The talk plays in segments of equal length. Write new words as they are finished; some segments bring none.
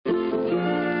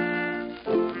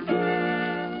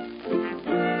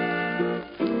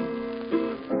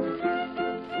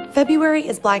February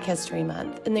is Black History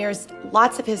Month, and there's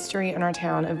lots of history in our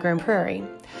town of Grand Prairie.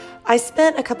 I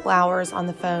spent a couple hours on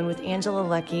the phone with Angela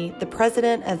Lucky, the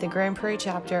president of the Grand Prairie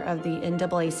chapter of the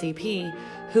NAACP,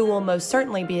 who will most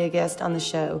certainly be a guest on the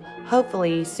show,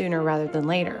 hopefully sooner rather than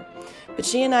later. But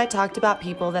she and I talked about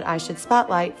people that I should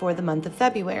spotlight for the month of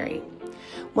February.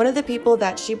 One of the people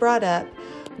that she brought up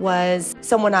was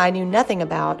someone I knew nothing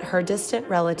about, her distant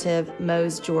relative,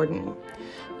 Mose Jordan.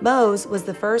 Mose was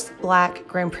the first Black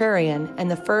Grand Prairian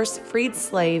and the first freed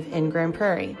slave in Grand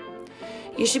Prairie.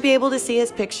 You should be able to see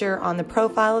his picture on the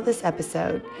profile of this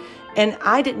episode. And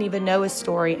I didn't even know his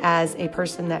story as a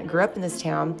person that grew up in this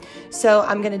town, so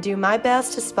I'm going to do my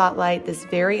best to spotlight this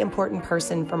very important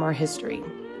person from our history.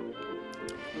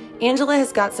 Angela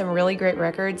has got some really great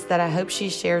records that I hope she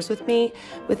shares with me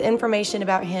with information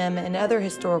about him and other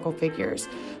historical figures.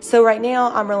 So right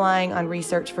now I'm relying on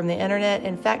research from the internet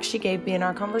and facts she gave me in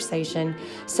our conversation,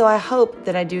 so I hope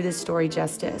that I do this story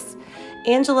justice.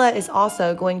 Angela is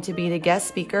also going to be the guest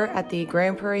speaker at the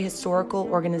Grand Prairie Historical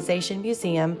Organization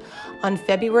Museum on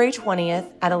February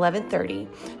 20th at 11:30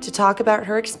 to talk about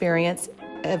her experience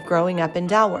of growing up in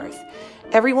Dalworth.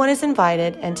 Everyone is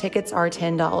invited and tickets are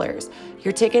 $10.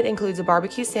 Your ticket includes a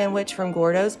barbecue sandwich from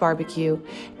Gordo's Barbecue,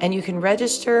 and you can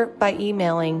register by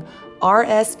emailing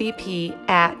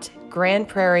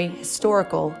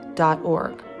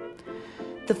rsvp@grandprairiehistorical.org.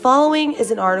 The following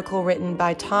is an article written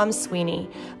by Tom Sweeney,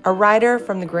 a writer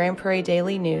from the Grand Prairie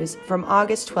Daily News from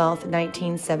August 12,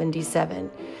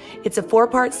 1977. It's a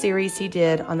 4-part series he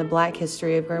did on the Black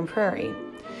history of Grand Prairie.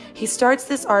 He starts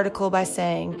this article by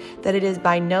saying that it is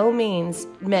by no means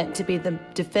meant to be the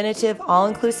definitive,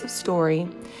 all-inclusive story,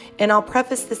 and I'll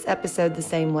preface this episode the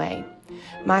same way.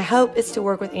 My hope is to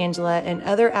work with Angela and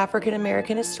other African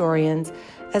American historians,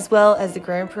 as well as the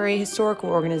Grand Prairie Historical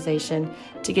Organization,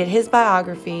 to get his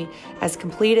biography as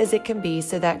complete as it can be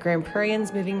so that Grand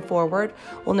Prairians moving forward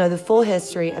will know the full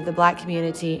history of the Black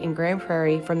community in Grand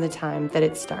Prairie from the time that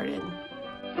it started.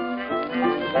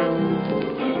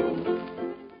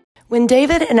 When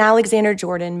David and Alexander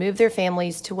Jordan moved their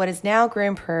families to what is now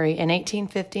Grand Prairie in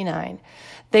 1859,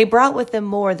 they brought with them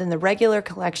more than the regular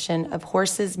collection of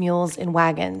horses, mules, and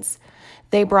wagons.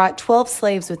 They brought 12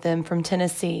 slaves with them from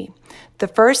Tennessee, the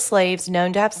first slaves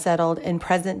known to have settled in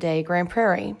present-day Grand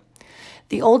Prairie.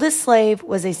 The oldest slave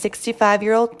was a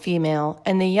 65-year-old female,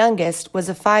 and the youngest was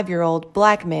a 5-year-old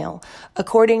Black male,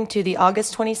 according to the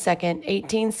August 22,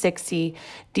 1860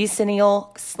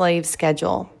 decennial slave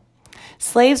schedule.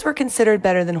 Slaves were considered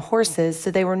better than horses, so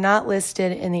they were not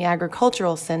listed in the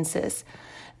agricultural census.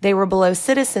 They were below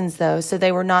citizens, though, so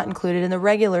they were not included in the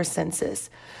regular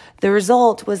census. The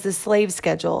result was the slave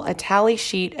schedule, a tally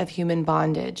sheet of human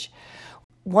bondage.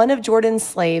 One of Jordan's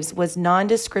slaves was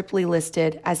nondescriptly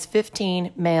listed as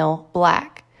 15 male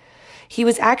Black. He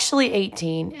was actually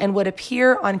 18 and would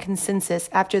appear on consensus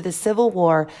after the Civil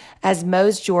War as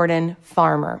Mose Jordan,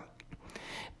 farmer.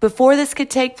 Before this could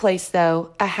take place,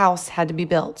 though, a house had to be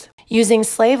built. Using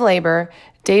slave labor,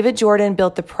 David Jordan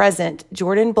built the present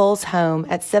Jordan Bowles home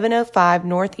at 705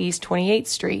 Northeast 28th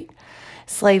Street.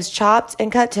 Slaves chopped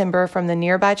and cut timber from the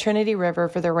nearby Trinity River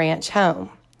for the ranch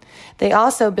home. They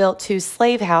also built 2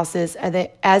 slave houses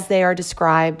as they are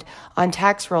described on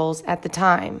tax rolls at the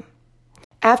time.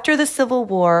 After the Civil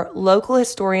War, local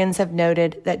historians have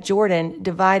noted that Jordan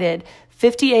divided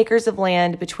 50 acres of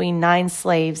land between 9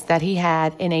 slaves that he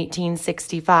had in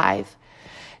 1865.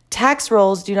 Tax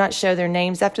rolls do not show their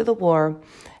names after the war,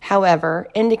 however,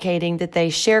 indicating that they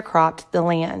sharecropped the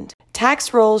land.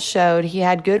 Tax rolls showed he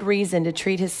had good reason to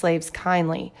treat his slaves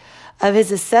kindly. Of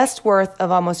his assessed worth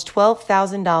of almost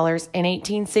 $12,000 in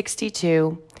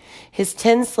 1862, his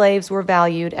 10 slaves were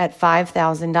valued at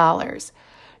 $5,000.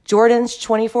 Jordan's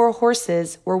 24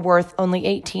 horses were worth only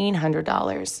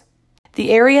 $1,800.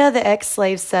 The area the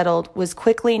ex-slaves settled was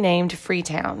quickly named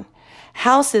Freetown.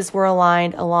 Houses were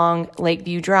aligned along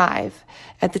Lakeview Drive.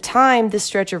 At the time, this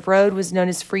stretch of road was known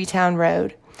as Freetown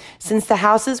Road. Since the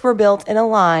houses were built in a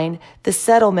line, the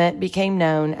settlement became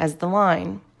known as the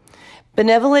Line.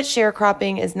 Benevolent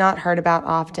sharecropping is not heard about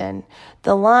often.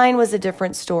 The Line was a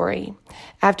different story.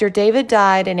 After David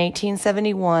died in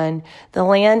 1871, the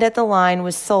land at the Line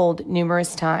was sold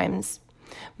numerous times.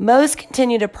 Mose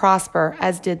continued to prosper,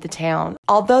 as did the town.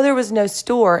 Although there was no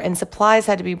store and supplies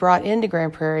had to be brought into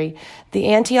Grand Prairie, the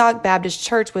Antioch Baptist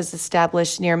Church was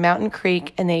established near Mountain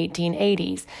Creek in the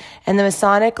 1880s, and the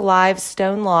Masonic Live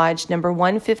Stone Lodge No.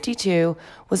 152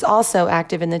 was also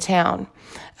active in the town.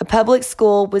 A public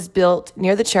school was built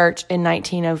near the church in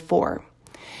 1904.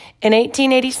 In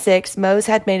 1886, Mose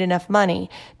had made enough money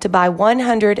to buy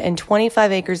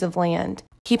 125 acres of land.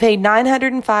 He paid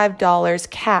 $905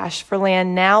 cash for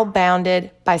land now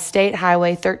bounded by State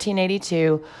Highway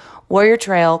 1382, Warrior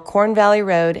Trail, Corn Valley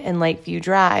Road, and Lakeview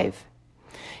Drive.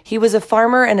 He was a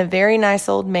farmer and a very nice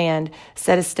old man,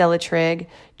 said Estella Trigg.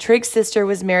 Trigg's sister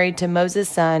was married to Mose's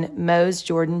son, Mose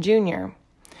Jordan Jr.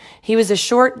 He was a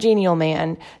short, genial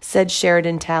man, said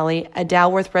Sheridan Talley, a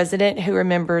Dalworth resident who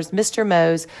remembers Mr.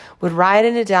 Mose would ride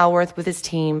into Dalworth with his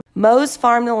team. Mose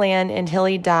farmed the land until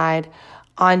he died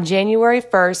on January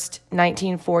 1st,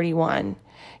 1941.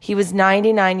 He was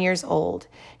 99 years old.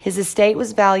 His estate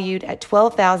was valued at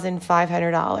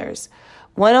 $12,500.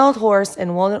 One old horse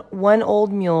and one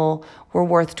old mule were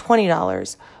worth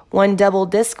 $20. One double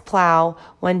disc plow,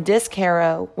 one disc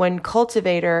harrow, one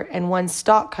cultivator, and one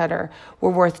stalk cutter were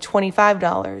worth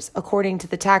 $25, according to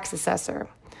the tax assessor.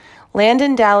 Land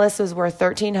in Dallas was worth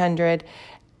 $1,300,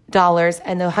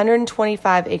 and the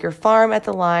 125-acre farm at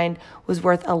the line was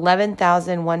worth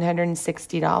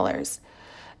 $11,160.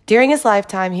 During his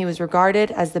lifetime, he was regarded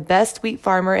as the best wheat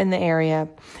farmer in the area,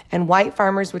 and white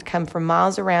farmers would come from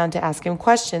miles around to ask him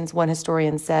questions, one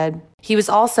historian said. He was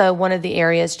also one of the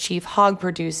area's chief hog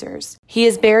producers. He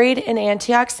is buried in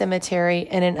Antioch Cemetery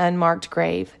in an unmarked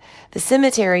grave. The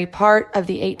cemetery, part of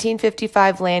the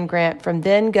 1855 land grant from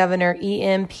then-Governor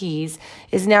E.M. Pease,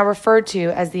 is now referred to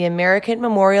as the American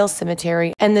Memorial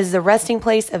Cemetery and is the resting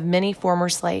place of many former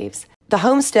slaves. The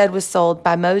homestead was sold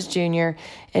by Mose Jr.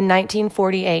 in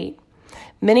 1948.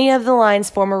 Many of the line's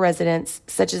former residents,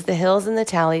 such as the Hills and the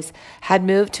Talleys, had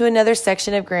moved to another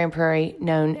section of Grand Prairie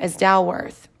known as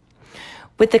Dalworth.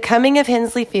 With the coming of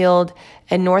Hensley Field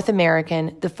and North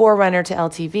American, the forerunner to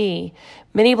LTV,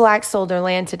 many blacks sold their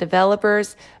land to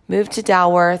developers, moved to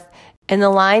Dalworth, and the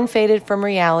line faded from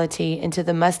reality into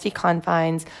the musty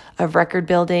confines of record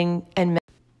building and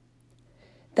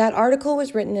That article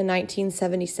was written in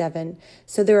 1977,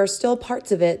 so there are still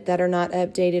parts of it that are not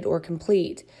updated or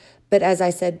complete. But as I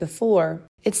said before,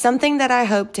 it's something that I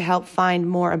hope to help find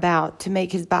more about to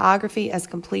make his biography as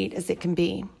complete as it can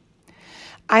be.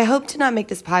 I hope to not make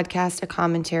this podcast a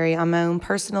commentary on my own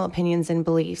personal opinions and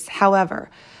beliefs. However,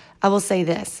 I will say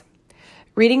this.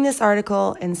 Reading this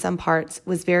article in some parts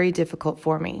was very difficult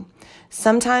for me.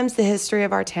 Sometimes the history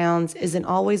of our towns isn't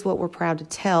always what we're proud to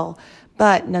tell,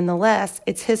 but nonetheless,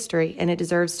 it's history and it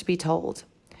deserves to be told.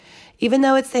 Even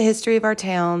though it's the history of our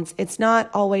towns, it's not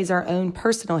always our own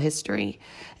personal history,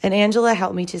 and Angela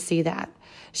helped me to see that.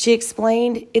 She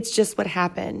explained it's just what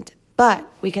happened, but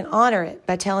we can honor it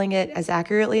by telling it as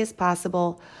accurately as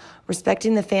possible,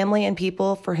 respecting the family and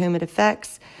people for whom it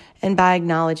affects, and by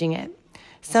acknowledging it.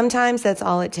 Sometimes that's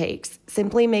all it takes,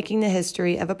 simply making the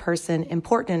history of a person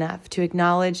important enough to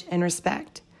acknowledge and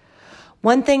respect.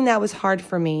 One thing that was hard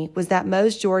for me was that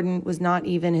Mose Jordan was not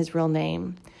even his real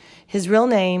name. His real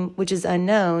name, which is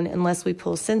unknown unless we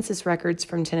pull census records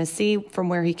from Tennessee from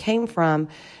where he came from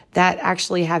that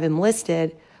actually have him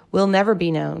listed, will never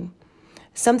be known.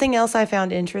 Something else I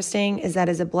found interesting is that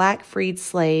as a black freed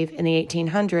slave in the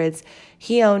 1800s,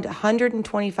 he owned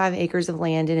 125 acres of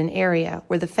land in an area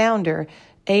where the founder,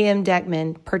 A.M.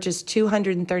 Deckman, purchased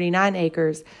 239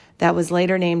 acres that was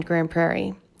later named Grand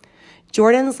Prairie.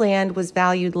 Jordan's land was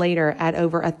valued later at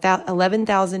over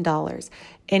 $11,000,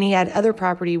 and he had other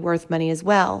property worth money as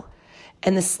well.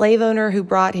 And the slave owner who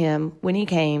brought him, when he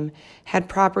came, had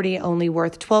property only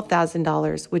worth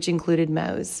 $12,000, which included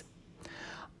Mose.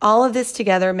 All of this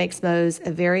together makes Mose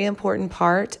a very important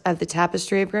part of the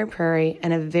tapestry of Grand Prairie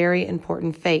and a very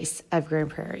important face of Grand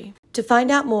Prairie. To find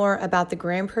out more about the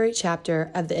Grand Prairie chapter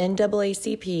of the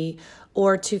NAACP,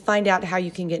 or to find out how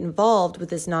you can get involved with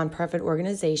this nonprofit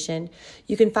organization,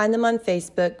 you can find them on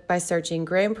Facebook by searching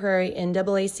Grand Prairie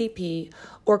NAACP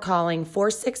or calling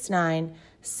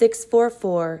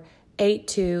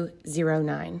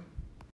 469-644-8209.